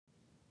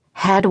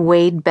Had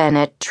Wade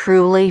Bennett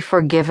truly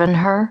forgiven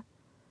her?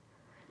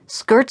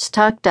 Skirts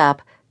tucked up,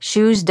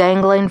 shoes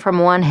dangling from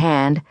one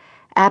hand,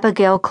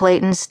 Abigail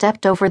Clayton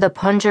stepped over the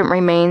pungent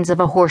remains of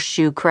a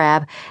horseshoe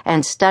crab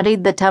and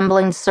studied the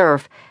tumbling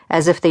surf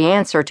as if the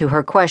answer to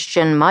her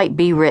question might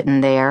be written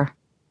there.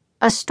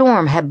 A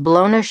storm had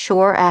blown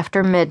ashore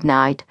after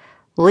midnight,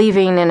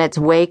 leaving in its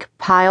wake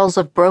piles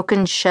of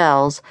broken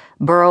shells,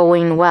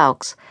 burrowing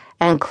whelks,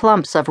 and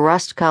clumps of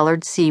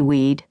rust-colored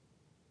seaweed.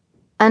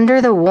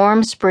 Under the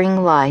warm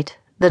spring light,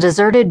 the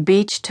deserted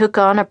beach took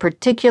on a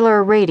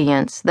particular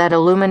radiance that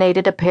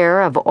illuminated a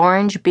pair of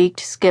orange-beaked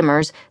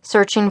skimmers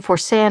searching for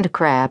sand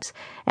crabs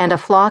and a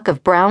flock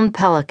of brown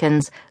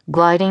pelicans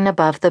gliding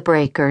above the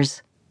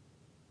breakers.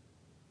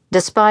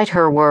 Despite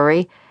her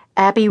worry,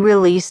 Abby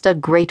released a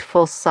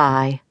grateful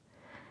sigh.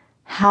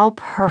 How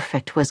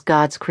perfect was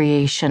God's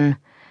creation!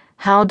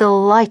 How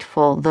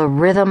delightful the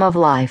rhythm of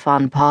life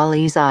on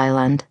Pawleys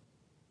Island!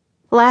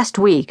 Last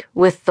week,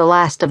 with the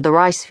last of the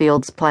rice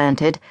fields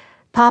planted,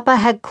 Papa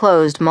had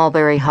closed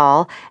Mulberry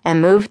Hall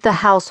and moved the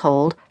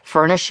household,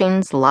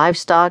 furnishings,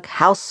 livestock,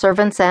 house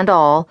servants, and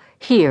all,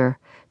 here,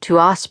 to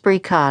Osprey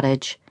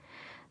Cottage.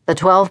 The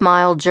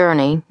 12-mile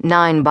journey,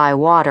 9 by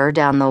water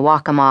down the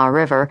Waccamaw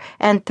River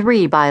and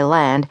 3 by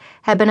land,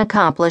 had been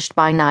accomplished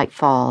by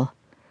nightfall.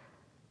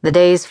 The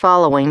days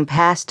following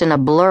passed in a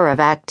blur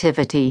of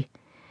activity.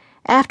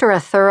 After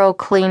a thorough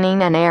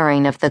cleaning and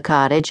airing of the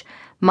cottage,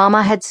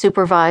 Mama had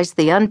supervised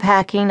the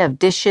unpacking of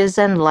dishes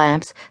and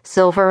lamps,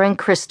 silver and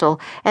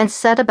crystal, and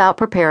set about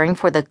preparing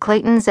for the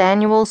Claytons'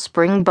 annual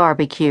spring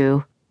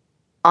barbecue.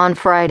 On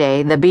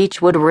Friday, the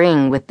beach would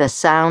ring with the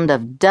sound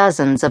of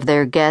dozens of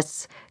their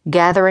guests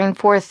gathering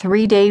for a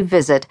 3-day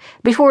visit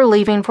before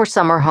leaving for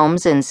summer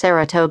homes in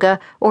Saratoga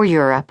or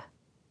Europe.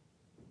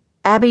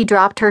 Abby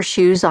dropped her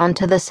shoes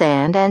onto the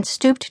sand and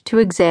stooped to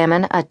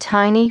examine a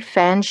tiny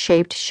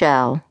fan-shaped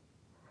shell.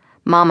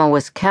 Mama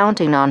was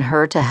counting on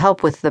her to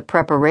help with the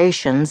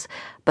preparations,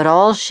 but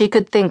all she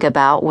could think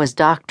about was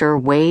Dr.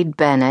 Wade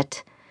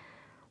Bennett.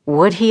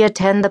 Would he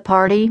attend the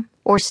party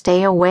or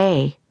stay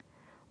away?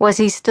 Was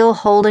he still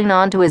holding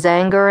on to his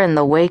anger in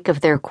the wake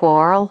of their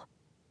quarrel?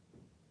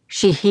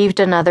 She heaved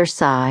another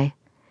sigh.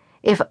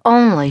 If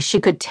only she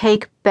could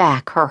take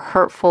back her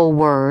hurtful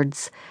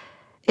words.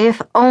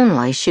 If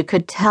only she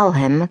could tell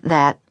him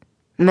that,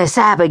 "Miss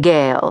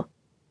Abigail!"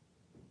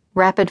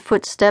 Rapid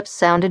footsteps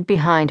sounded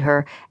behind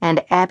her,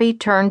 and Abby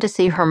turned to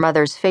see her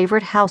mother's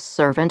favorite house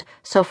servant,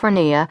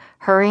 Sophronia,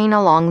 hurrying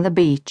along the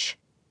beach.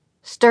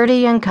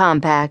 Sturdy and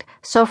compact,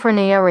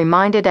 Sophronia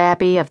reminded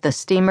Abby of the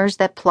steamers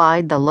that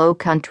plied the low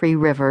country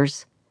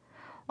rivers.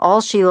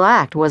 All she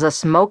lacked was a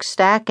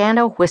smokestack and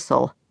a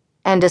whistle,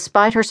 and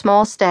despite her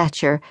small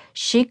stature,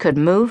 she could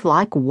move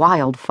like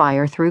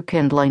wildfire through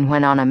kindling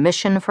when on a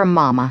mission for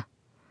Mama.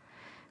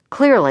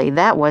 Clearly,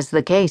 that was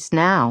the case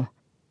now.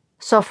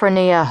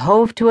 Sophronia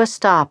hove to a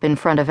stop in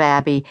front of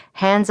Abby,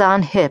 hands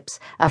on hips,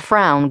 a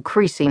frown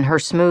creasing her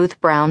smooth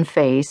brown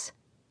face.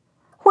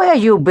 "Where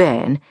you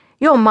been?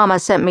 Your mama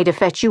sent me to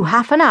fetch you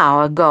half an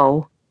hour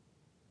ago."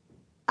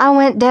 "I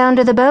went down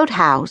to the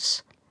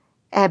boathouse."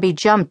 Abby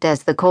jumped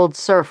as the cold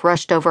surf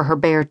rushed over her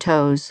bare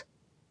toes.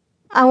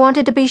 "I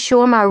wanted to be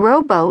sure my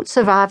rowboat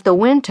survived the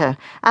winter.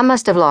 I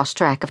must have lost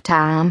track of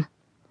time."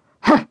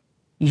 "Huh!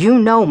 You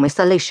know Miss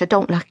Alicia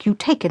don't like you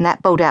taking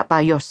that boat out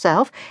by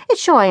yourself. It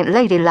sure ain't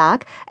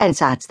ladylike, and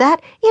besides that,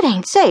 it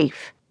ain't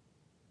safe."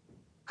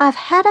 "I've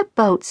had a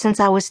boat since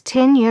I was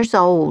 10 years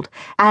old,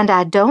 and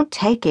I don't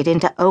take it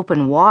into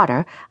open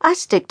water. I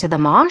stick to the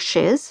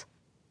marshes,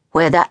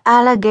 where the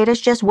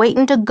alligator's just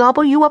waiting to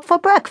gobble you up for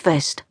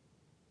breakfast."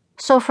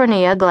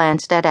 Sophronia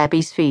glanced at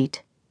Abby's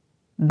feet.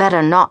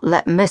 "Better not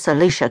let Miss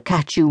Alicia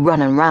catch you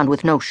running round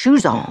with no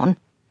shoes on."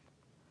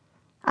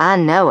 "I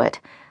know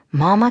it.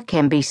 Mama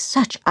can be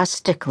such a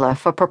stickler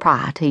for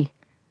propriety."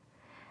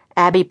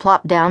 Abby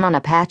plopped down on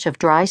a patch of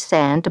dry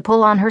sand to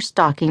pull on her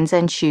stockings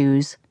and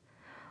shoes.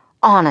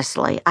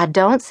 "Honestly, I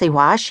don't see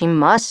why she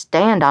must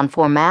stand on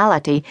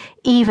formality,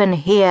 even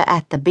here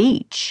at the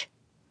beach."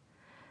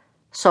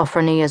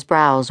 Sophronia's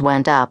brows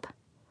went up.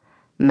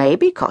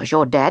 "Maybe 'cause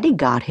your daddy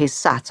got his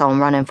sights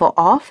on running for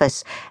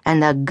office,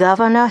 and the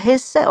governor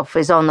hisself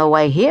is on the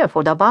way here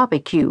for the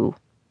barbecue."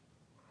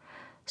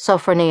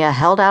 Sophronia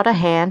held out a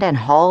hand and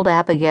hauled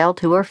Abigail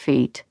to her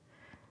feet.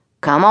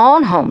 "Come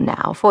on home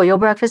now, for your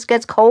breakfast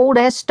gets cold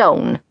as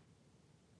stone."